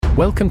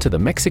Welcome to the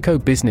Mexico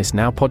Business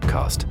Now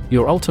podcast,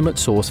 your ultimate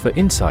source for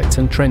insights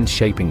and trends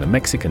shaping the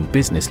Mexican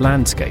business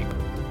landscape.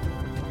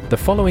 The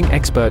following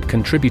expert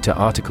contributor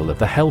article of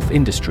the health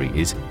industry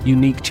is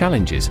Unique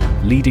Challenges,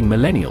 Leading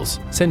Millennials,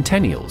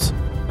 Centennials,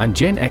 and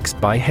Gen X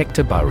by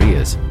Héctor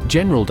Barillas,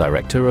 General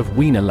Director of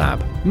Wiener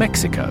Lab,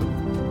 Mexico.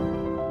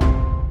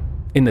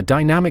 In the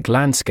dynamic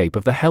landscape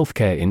of the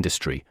healthcare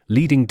industry,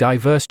 leading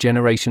diverse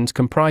generations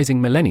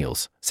comprising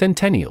Millennials,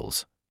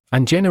 Centennials,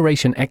 and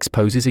Generation X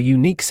poses a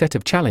unique set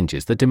of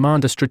challenges that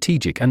demand a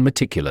strategic and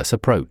meticulous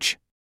approach.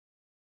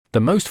 The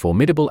most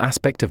formidable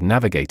aspect of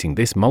navigating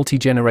this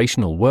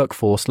multi-generational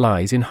workforce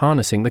lies in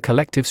harnessing the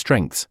collective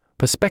strengths,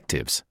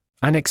 perspectives,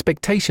 and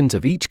expectations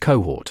of each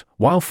cohort,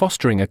 while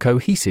fostering a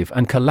cohesive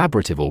and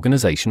collaborative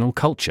organizational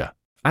culture.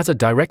 As a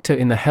director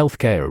in the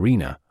healthcare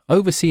arena,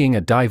 overseeing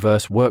a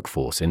diverse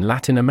workforce in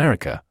Latin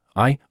America,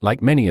 I,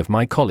 like many of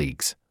my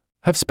colleagues,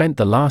 have spent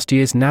the last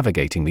years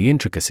navigating the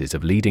intricacies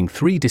of leading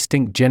three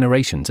distinct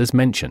generations as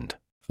mentioned.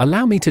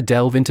 Allow me to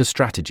delve into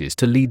strategies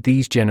to lead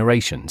these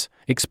generations,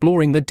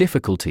 exploring the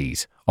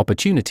difficulties,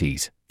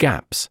 opportunities,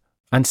 gaps,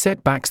 and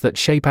setbacks that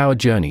shape our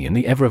journey in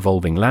the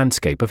ever-evolving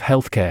landscape of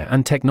healthcare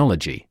and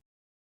technology.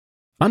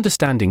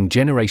 Understanding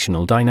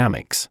generational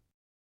dynamics.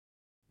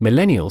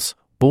 Millennials,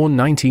 born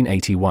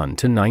 1981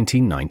 to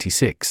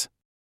 1996.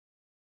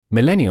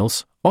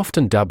 Millennials,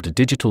 often dubbed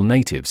digital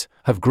natives,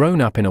 have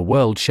grown up in a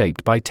world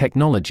shaped by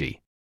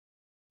technology.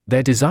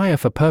 Their desire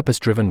for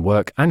purpose-driven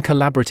work and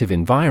collaborative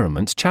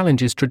environments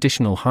challenges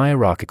traditional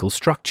hierarchical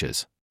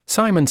structures.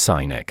 Simon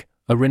Sinek,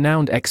 a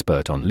renowned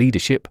expert on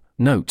leadership,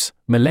 notes,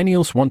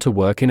 millennials want to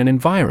work in an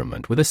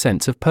environment with a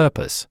sense of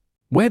purpose,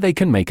 where they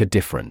can make a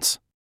difference.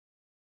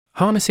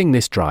 Harnessing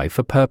this drive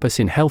for purpose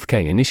in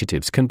healthcare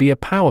initiatives can be a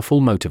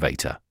powerful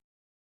motivator.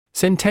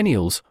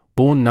 Centennials,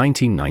 born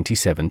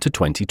 1997 to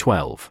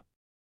 2012.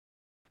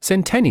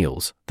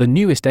 Centennials, the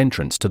newest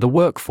entrants to the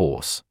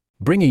workforce,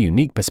 bring a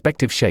unique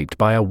perspective shaped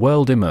by a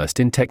world immersed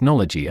in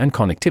technology and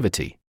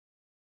connectivity.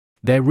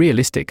 Their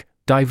realistic,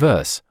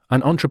 diverse,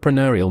 and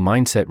entrepreneurial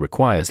mindset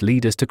requires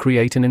leaders to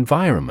create an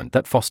environment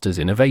that fosters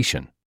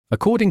innovation.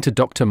 According to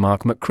Dr.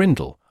 Mark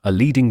McCrindle, a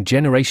leading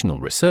generational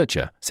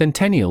researcher,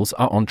 Centennials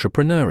are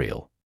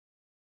entrepreneurial.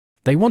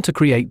 They want to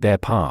create their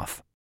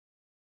path,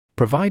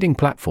 providing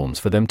platforms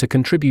for them to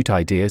contribute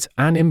ideas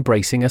and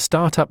embracing a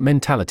startup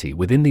mentality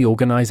within the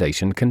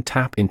organization can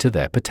tap into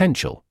their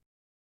potential.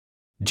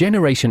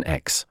 Generation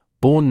X,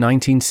 born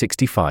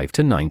 1965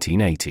 to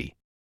 1980.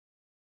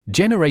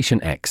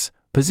 Generation X,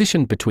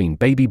 positioned between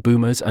baby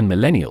boomers and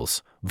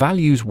millennials,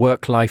 values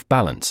work-life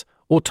balance,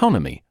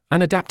 autonomy,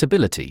 and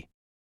adaptability.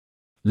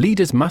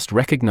 Leaders must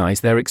recognize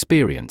their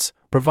experience,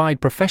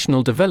 provide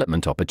professional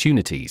development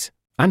opportunities,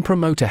 and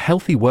promote a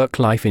healthy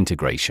work-life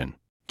integration.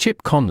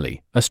 Chip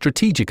Conley, a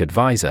strategic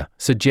advisor,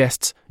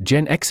 suggests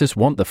Gen Xers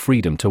want the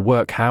freedom to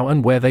work how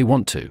and where they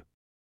want to.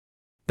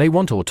 They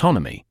want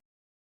autonomy.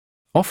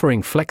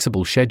 Offering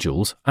flexible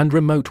schedules and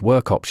remote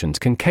work options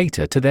can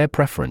cater to their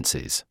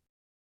preferences.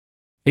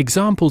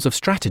 Examples of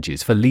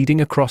strategies for leading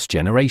across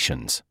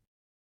generations.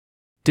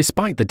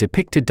 Despite the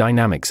depicted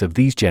dynamics of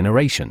these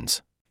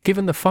generations,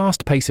 given the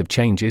fast pace of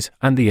changes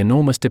and the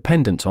enormous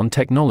dependence on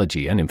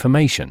technology and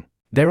information,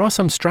 there are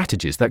some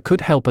strategies that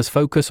could help us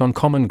focus on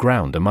common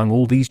ground among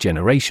all these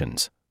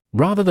generations,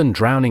 rather than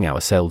drowning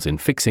ourselves in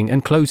fixing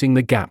and closing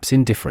the gaps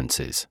in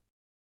differences.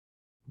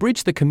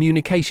 Bridge the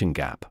communication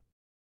gap.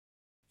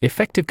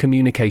 Effective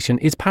communication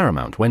is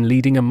paramount when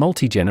leading a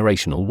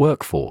multi-generational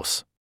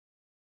workforce.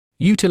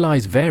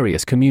 Utilize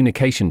various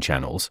communication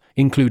channels,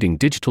 including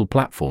digital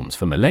platforms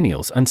for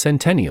millennials and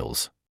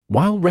centennials,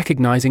 while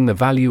recognizing the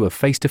value of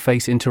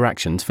face-to-face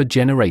interactions for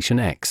Generation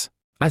X.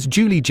 As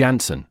Julie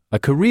Jansen, a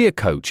career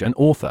coach and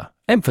author,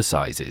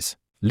 emphasizes,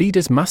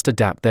 leaders must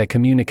adapt their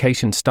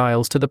communication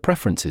styles to the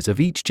preferences of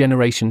each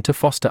generation to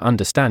foster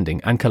understanding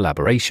and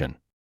collaboration.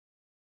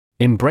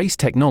 Embrace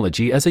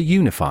technology as a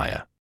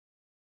unifier.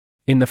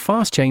 In the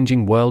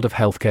fast-changing world of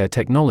healthcare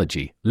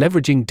technology,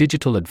 leveraging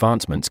digital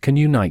advancements can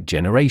unite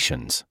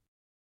generations.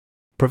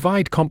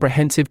 Provide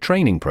comprehensive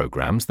training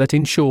programs that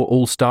ensure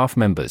all staff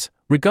members,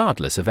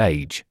 regardless of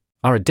age,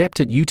 are adept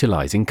at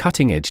utilizing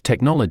cutting-edge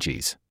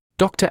technologies.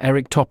 Dr.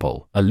 Eric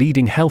Topol, a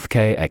leading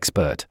healthcare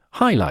expert,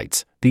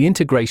 highlights, the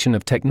integration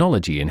of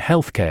technology in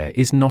healthcare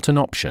is not an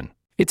option,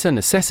 it's a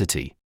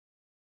necessity.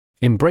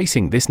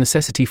 Embracing this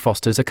necessity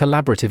fosters a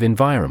collaborative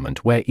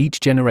environment where each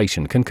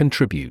generation can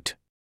contribute.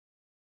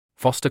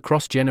 Foster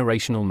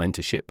cross-generational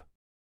mentorship.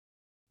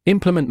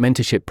 Implement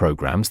mentorship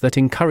programs that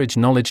encourage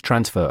knowledge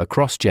transfer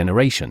across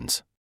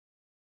generations.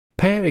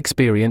 Pair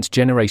experienced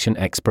Generation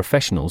X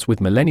professionals with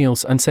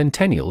millennials and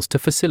centennials to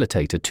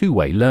facilitate a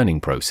two-way learning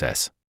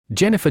process.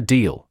 Jennifer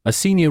Deal, a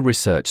senior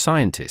research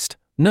scientist,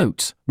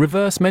 notes,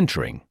 reverse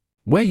mentoring,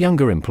 where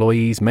younger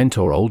employees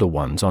mentor older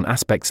ones on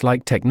aspects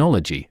like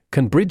technology,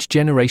 can bridge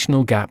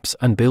generational gaps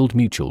and build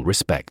mutual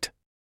respect.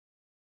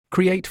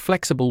 Create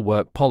flexible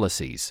work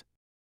policies.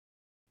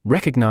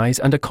 Recognize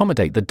and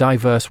accommodate the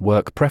diverse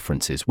work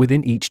preferences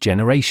within each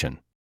generation.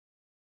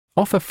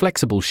 offer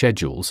flexible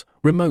schedules,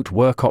 remote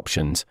work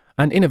options,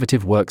 and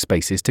innovative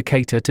workspaces to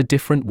cater to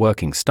different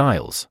working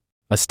styles.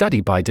 A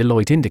study by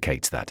Deloitte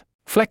indicates that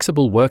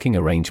flexible working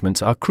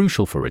arrangements are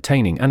crucial for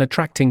retaining and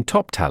attracting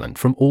top talent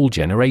from all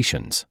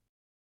generations.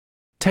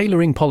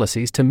 Tailoring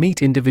policies to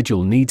meet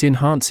individual needs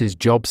enhances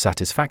job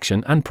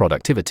satisfaction and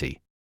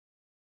productivity.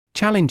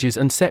 Challenges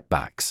and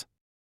setbacks.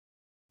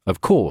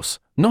 Of course,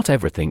 not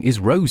everything is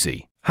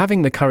rosy.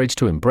 Having the courage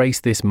to embrace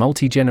this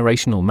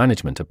multi-generational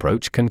management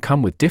approach can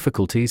come with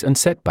difficulties and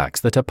setbacks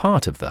that are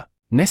part of the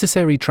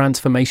necessary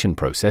transformation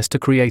process to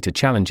create a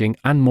challenging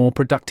and more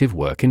productive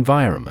work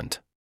environment.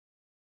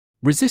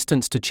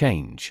 Resistance to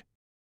change.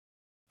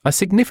 A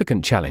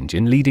significant challenge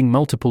in leading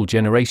multiple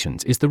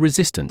generations is the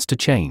resistance to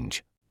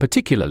change,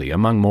 particularly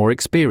among more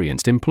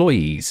experienced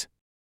employees.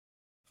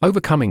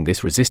 Overcoming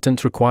this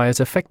resistance requires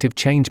effective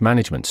change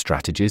management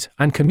strategies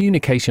and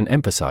communication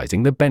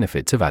emphasizing the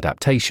benefits of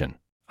adaptation.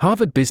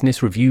 Harvard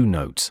Business Review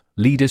notes,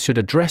 leaders should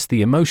address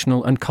the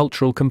emotional and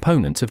cultural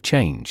components of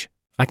change,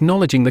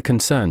 acknowledging the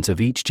concerns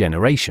of each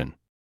generation.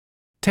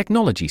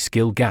 Technology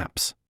skill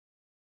gaps.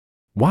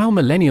 While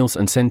Millennials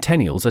and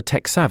Centennials are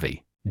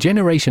tech-savvy,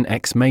 Generation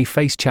X may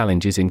face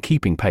challenges in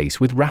keeping pace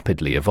with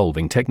rapidly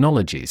evolving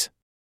technologies.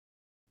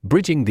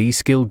 Bridging these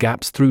skill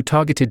gaps through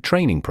targeted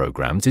training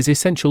programs is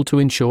essential to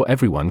ensure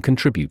everyone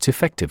contributes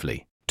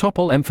effectively.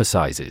 Topol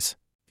emphasizes,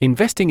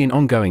 investing in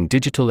ongoing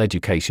digital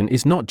education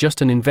is not just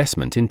an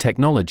investment in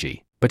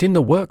technology, but in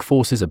the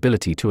workforce's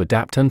ability to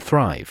adapt and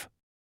thrive.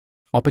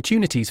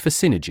 Opportunities for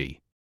synergy.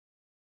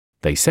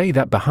 They say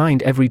that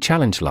behind every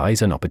challenge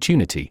lies an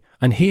opportunity,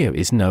 and here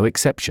is no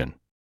exception.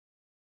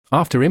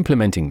 After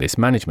implementing this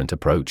management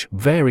approach,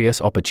 various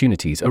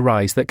opportunities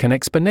arise that can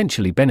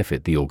exponentially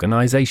benefit the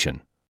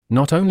organization,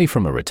 not only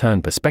from a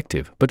return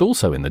perspective but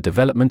also in the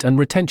development and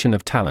retention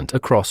of talent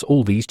across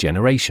all these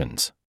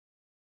generations.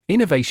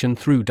 Innovation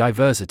through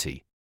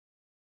diversity.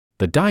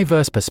 The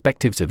diverse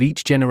perspectives of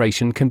each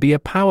generation can be a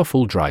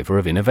powerful driver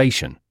of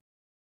innovation.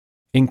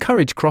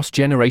 Encourage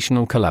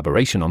cross-generational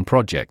collaboration on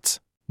projects,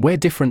 where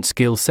different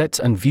skill sets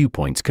and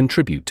viewpoints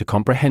contribute to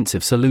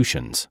comprehensive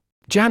solutions.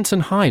 Janssen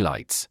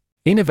highlights,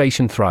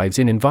 innovation thrives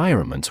in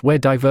environments where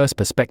diverse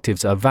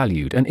perspectives are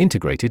valued and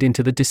integrated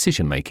into the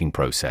decision-making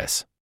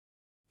process.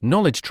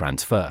 Knowledge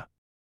transfer.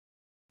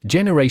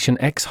 Generation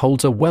X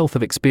holds a wealth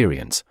of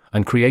experience,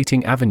 and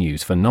creating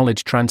avenues for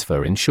knowledge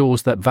transfer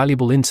ensures that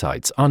valuable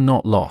insights are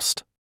not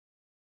lost.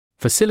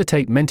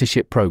 Facilitate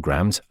mentorship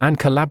programs and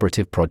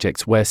collaborative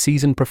projects where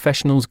seasoned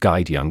professionals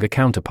guide younger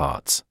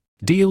counterparts.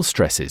 Deal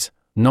stresses,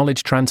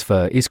 knowledge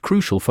transfer is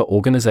crucial for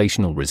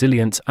organizational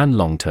resilience and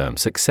long-term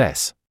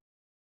success.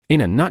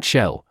 In a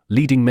nutshell,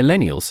 leading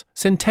Millennials,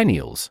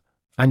 Centennials,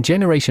 and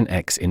Generation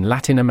X in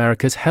Latin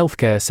America's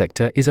healthcare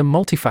sector is a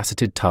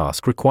multifaceted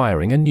task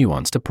requiring a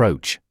nuanced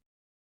approach.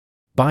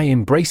 By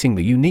embracing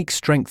the unique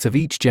strengths of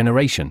each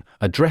generation,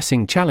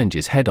 addressing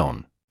challenges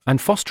head-on, and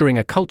fostering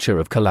a culture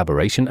of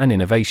collaboration and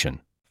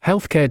innovation,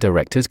 healthcare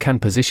directors can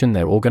position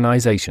their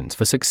organizations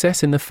for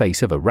success in the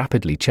face of a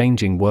rapidly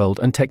changing world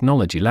and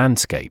technology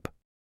landscape.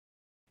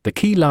 The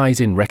key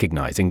lies in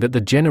recognizing that the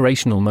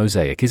generational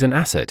mosaic is an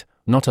asset,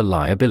 not a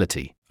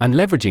liability, and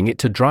leveraging it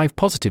to drive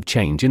positive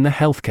change in the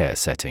healthcare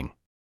setting.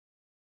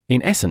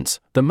 In essence,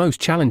 the most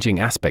challenging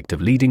aspect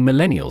of leading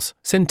Millennials,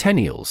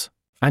 Centennials,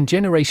 and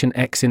Generation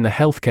X in the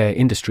healthcare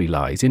industry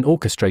lies in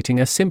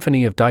orchestrating a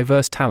symphony of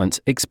diverse talents,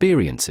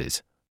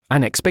 experiences,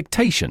 and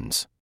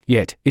expectations.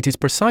 Yet, it is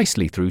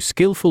precisely through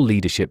skillful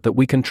leadership that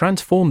we can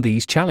transform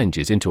these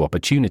challenges into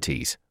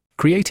opportunities,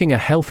 creating a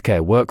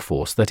healthcare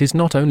workforce that is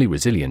not only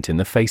resilient in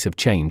the face of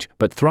change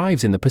but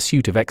thrives in the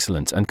pursuit of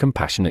excellence and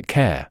compassionate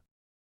care.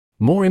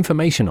 More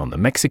information on the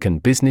Mexican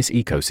business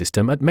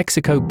ecosystem at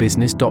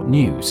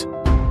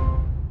mexicobusiness.news.